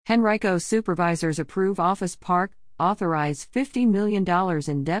Henrico supervisors approve office park, authorize $50 million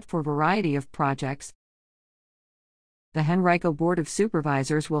in debt for variety of projects. The Henrico Board of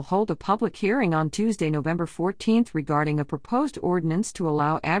Supervisors will hold a public hearing on Tuesday, November 14 regarding a proposed ordinance to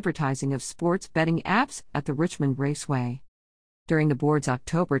allow advertising of sports betting apps at the Richmond Raceway. During the board's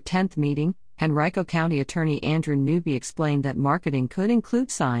October 10 meeting, Henrico County Attorney Andrew Newby explained that marketing could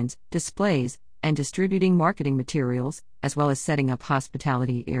include signs, displays, and distributing marketing materials, as well as setting up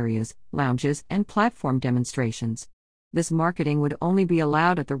hospitality areas, lounges, and platform demonstrations. This marketing would only be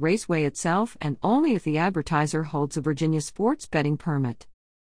allowed at the raceway itself and only if the advertiser holds a Virginia sports betting permit.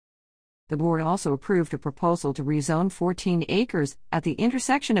 The board also approved a proposal to rezone 14 acres at the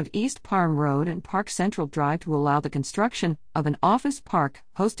intersection of East Parham Road and Park Central Drive to allow the construction of an office park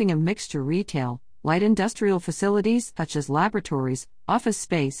hosting a mixture retail, light industrial facilities such as laboratories, office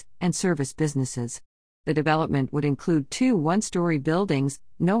space, and service businesses. The development would include 2 one-story buildings,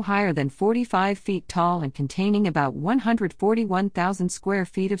 no higher than 45 feet tall and containing about 141,000 square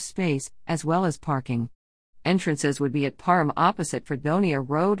feet of space, as well as parking. Entrances would be at Parham opposite Fredonia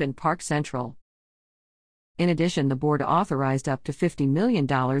Road and Park Central. In addition, the board authorized up to $50 million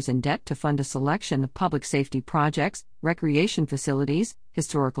in debt to fund a selection of public safety projects, recreation facilities,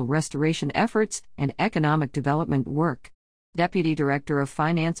 historical restoration efforts, and economic development work. Deputy Director of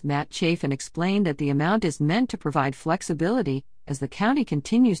Finance Matt Chafin explained that the amount is meant to provide flexibility as the county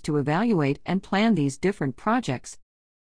continues to evaluate and plan these different projects.